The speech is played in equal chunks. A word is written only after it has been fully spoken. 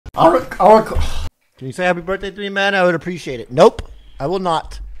Can you say happy birthday to me, man? I would appreciate it. Nope, I will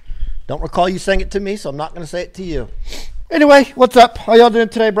not. Don't recall you saying it to me, so I'm not going to say it to you. Anyway, what's up? How y'all doing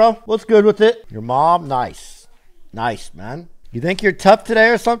today, bro? What's good with it? Your mom? Nice. Nice, man. You think you're tough today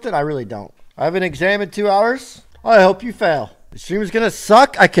or something? I really don't. I have an exam in 2 hours. I hope you fail. The stream is going to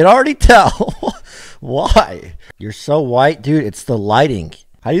suck. I can already tell. Why? You're so white, dude. It's the lighting.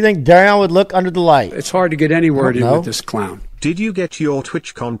 How do you think Darion would look under the light? It's hard to get any word in with this clown. Did you get your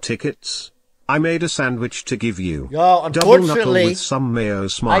TwitchCon tickets? I made a sandwich to give you. Yo, unfortunately, with some mayo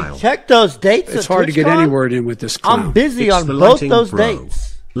smile. I checked those dates. It's hard to get any word in with this clown. I'm busy on both those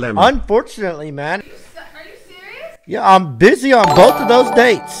dates. Unfortunately, man. Are you serious? Yeah, I'm busy on both of those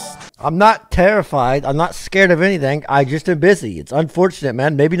dates. I'm not terrified. I'm not scared of anything. I just am busy. It's unfortunate,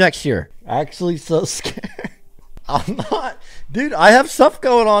 man. Maybe next year. Actually, so scared. I'm not. Dude, I have stuff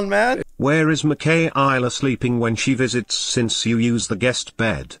going on, man. Where is Michaela sleeping when she visits since you use the guest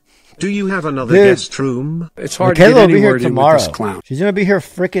bed? Do you have another guest room? It's hard to get any word in with this clown. She's going to be here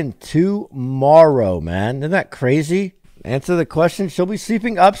freaking tomorrow, man. Isn't that crazy? Answer the question. She'll be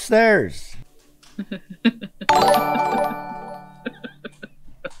sleeping upstairs.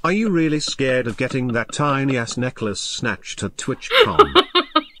 Are you really scared of getting that tiny-ass necklace snatched at TwitchCon?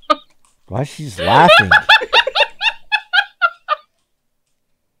 Why she's laughing?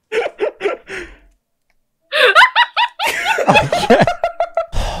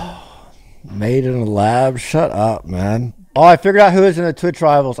 Made in a lab. Shut up, man. Oh, I figured out who is in the Twitch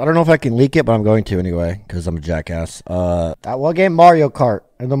rivals. I don't know if I can leak it, but I'm going to anyway because I'm a jackass. That one game, Mario Kart,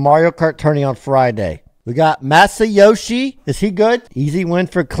 and the Mario Kart tourney on Friday. We got Masayoshi. Is he good? Easy win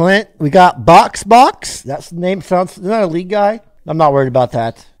for Clint. We got Box. That's the name. Sounds. Isn't that a league guy? I'm not worried about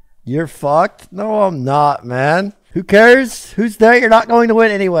that. You're fucked. No, I'm not, man. Who cares? Who's there? You're not going to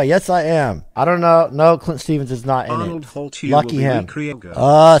win anyway. Yes, I am. I don't know. No, Clint Stevens is not in it. Lucky him.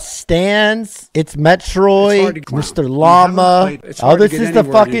 Stans. It's Metroid. Mr. Llama. Oh, this is the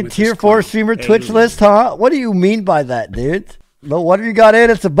fucking tier 4 streamer Twitch list, huh? What do you mean by that, dude? No wonder you got in.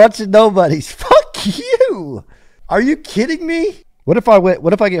 It's a bunch of nobodies. Fuck you. Are you kidding me? What if I win?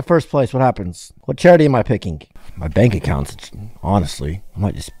 What if I get first place? What happens? What charity am I picking? My bank accounts, honestly, I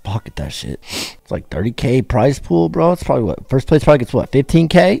might just pocket that shit. It's like 30K prize pool, bro. It's probably what? First place probably gets what?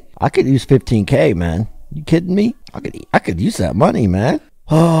 15K? I could use 15K, man. You kidding me? I could use that money, man.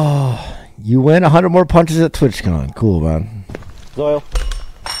 Oh, you win 100 more punches at TwitchCon. Cool, man. Zoil.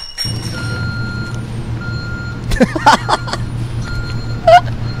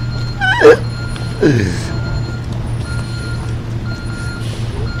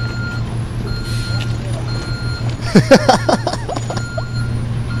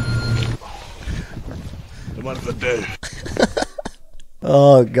 The one of the day.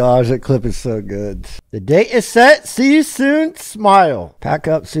 Oh gosh, that clip is so good. The date is set. See you soon. Smile. Pack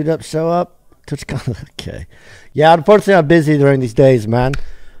up, suit up, show up. TwitchCon. Okay. Yeah, unfortunately, I'm busy during these days, man.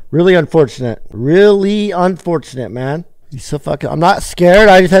 Really unfortunate. Really unfortunate, man. You so fucking. I'm not scared.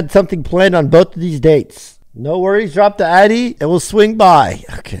 I just had something planned on both of these dates. No worries. Drop the Addy and we'll swing by.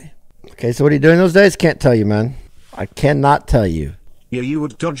 Okay. Okay. So what are you doing those days? Can't tell you, man. I cannot tell you. Yeah, you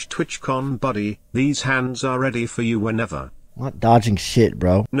would dodge TwitchCon, buddy. These hands are ready for you whenever. I'm not dodging shit,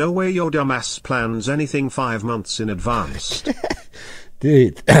 bro. No way your dumbass plans anything 5 months in advance.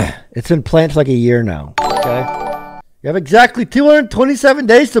 Dude, it's been planned for like a year now. Okay? You have exactly 227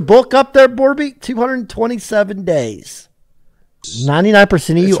 days to bulk up there, Borby. 227 days. 99%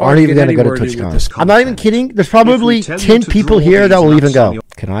 of you aren't even going to go to TwitchCon. I'm not even kidding. There's probably 10 people here that will even go.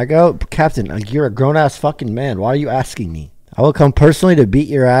 Can I go? Captain, you're a grown-ass fucking man. Why are you asking me? I will come personally to beat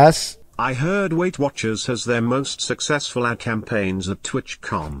your ass. I heard Weight Watchers has their most successful ad campaigns at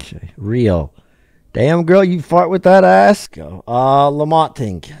TwitchCon. Okay, real. Damn, girl, you fart with that ass? Go.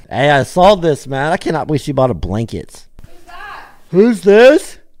 Lamonting. Hey, I saw this, man. I cannot believe she bought a blanket. Who's that? Who's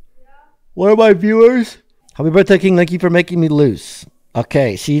this? Yeah. One of my viewers. Happy birthday, King. Thank you for making me loose.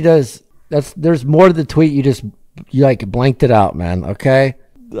 Okay, she does. There's more to the tweet. You like blanked it out, man. Okay.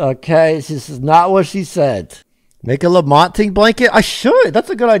 Okay, this is not what she said. Make a Lamonting blanket? I should. That's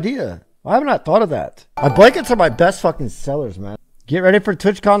a good idea. Why haven't I thought of that? My blankets are my best fucking sellers, man. Get ready for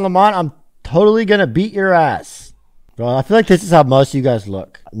TwitchCon Lamont. I'm totally going to beat your ass. Bro, I feel like this is how most of you guys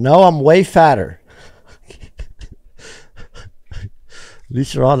look. No, I'm way fatter. At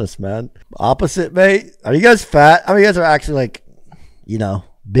least you're honest, man. Opposite, mate. Are you guys fat? I mean, you guys are actually like, you know,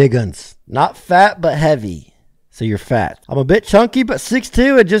 big uns. Not fat, but heavy. So you're fat. I'm a bit chunky, but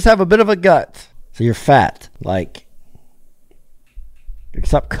 6'2" and just have a bit of a gut. So you're fat. Like,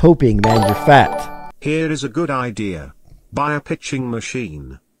 stop coping, man. You're fat. Here is a good idea. Buy a pitching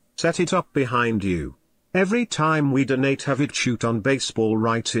machine. Set it up behind you. Every time we donate, have it shoot on baseball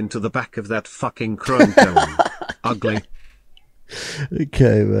right into the back of that fucking chrome cone. Ugly.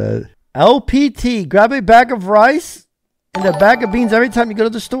 Okay, man. LPT, grab a bag of rice and a bag of beans every time you go to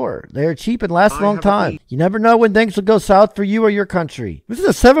the store. They are cheap and last a long time. You never know when things will go south for you or your country. This is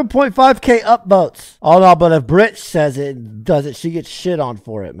a 7.5K upvotes. Oh no, but if Brit says it, does it, she gets shit on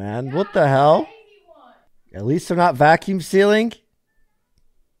for it, man. What the hell? At least they're not vacuum sealing.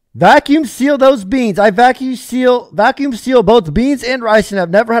 Vacuum seal those beans. I vacuum seal both beans and rice and have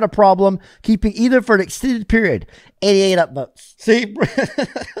never had a problem keeping either for an extended period. 88 upvotes. See?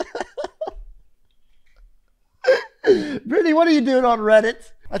 Brittany, what are you doing on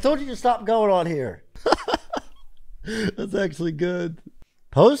Reddit? I told you to stop going on here. That's actually good.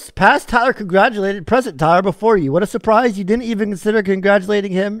 Past Tyler congratulated present Tyler before you. What a surprise. You didn't even consider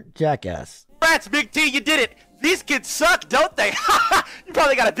congratulating him. Jackass. Congrats, Big T, you did it. These kids suck, don't they? You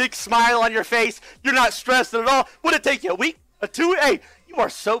probably got a big smile on your face. You're not stressed at all. Would it take you a week, a 2? Hey, you are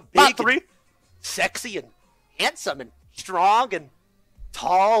so big, about 3, sexy and handsome and strong and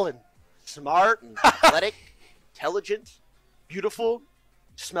tall and smart and athletic, intelligent, beautiful,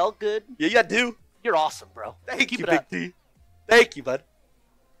 smell good. Yeah, I do. You're awesome, bro. Thank you, Big T. Thank you, bud.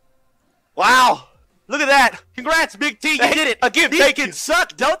 Wow. Look at that. Congrats, Big T. You did it. Again, these kids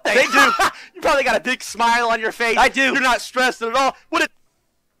suck, don't they? They do. You probably got a big smile on your face. I do. You're not stressed at all. What it?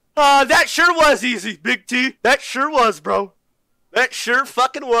 That sure was easy, Big T. That sure was, bro. That sure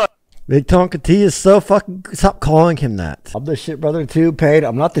fucking was. Big Tonka T is so fucking... Stop calling him that. I'm the shit brother too, paid.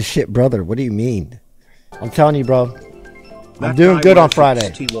 I'm not the shit brother. What do you mean? I'm telling you, bro. I'm doing good on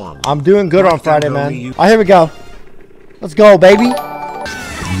Friday. I'm doing good on Friday, man. All right, here we go. Let's go, baby.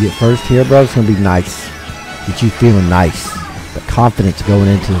 You get first here, bro. It's gonna be nice. Get you feeling nice, but confidence going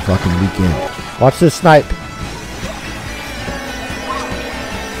into the fucking weekend. Watch this snipe.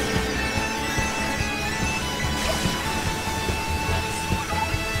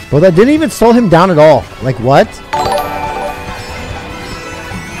 Bro, that didn't even slow him down at all. Like what?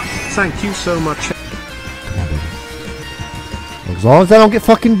 Thank you so much. Come on, baby. As long as I don't get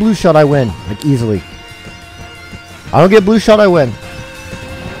fucking blue shot, I win. Like easily. I don't get blue shot, I win.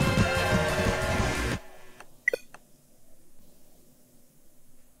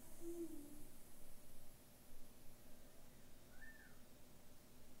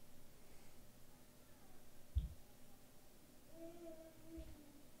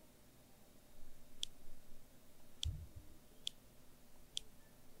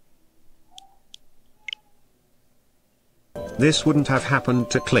 This wouldn't have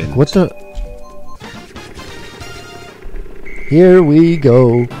happened to Clint. What the? Here we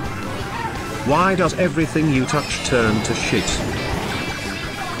go. Why does everything you touch turn to shit?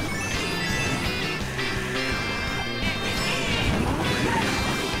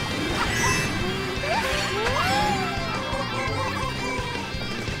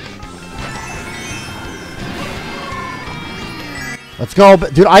 Let's go,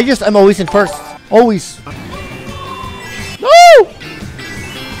 dude. I'm always in first. Always. Woo!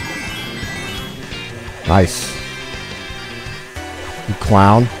 Nice. You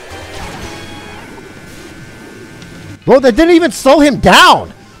clown. Bro, that didn't even slow him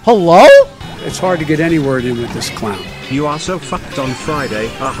down. Hello? It's hard to get any word in with this clown. You are so fucked on Friday.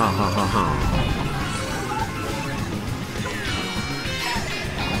 Ha ha ha ha ha.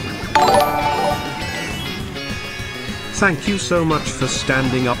 Thank you so much for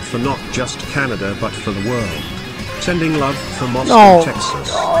standing up for not just Canada but for the world. Sending love from Austin,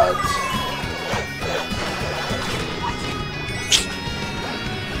 Texas. God.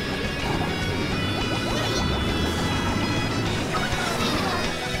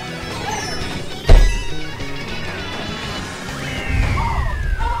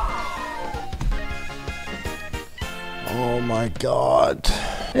 Oh my God.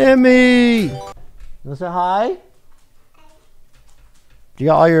 Emmy! You wanna say hi? Do you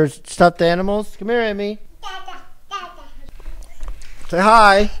got all your stuffed animals? Come here, Emmy. Say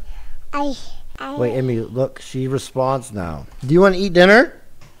hi. Wait, Emmy, look, she responds now. Do you want to eat dinner?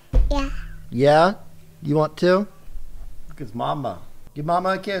 Yeah. Yeah? You want to? Look, it's Mama. Give Mama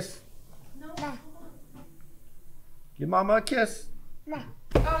a kiss. No. Give Mama a kiss. No. Oh,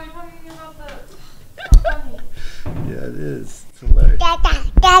 you're talking about the funny. Yeah, it is. It's hilarious.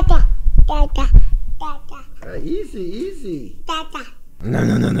 Dada. Easy, easy. Dada. No.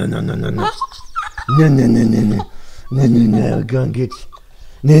 No, go and get you.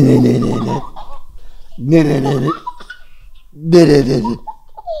 No.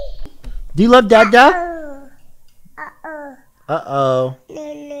 Do you love Dada? Uh-oh.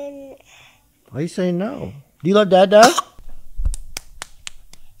 No. Why are you saying no? Do you love Dada?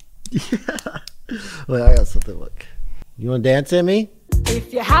 Yeah. Wait, I got something. Look. You want to dance at me?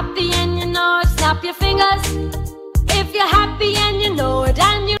 If you're happy and you know it, snap your fingers. If you're happy and you know it,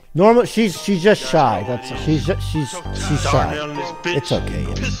 and you. Normal. She's just shy. That's she's shy. It's okay.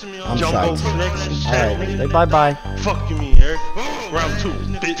 I'm shy too. All right. Say bye bye. Fuck you, me, Eric. Round 2,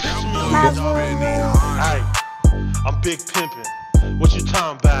 bitch. Alright, I'm big pimpin'. What you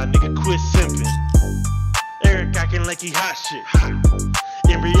talking about, nigga? Quit simping. Eric acting like he hot shit.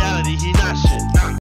 In reality, he not shit.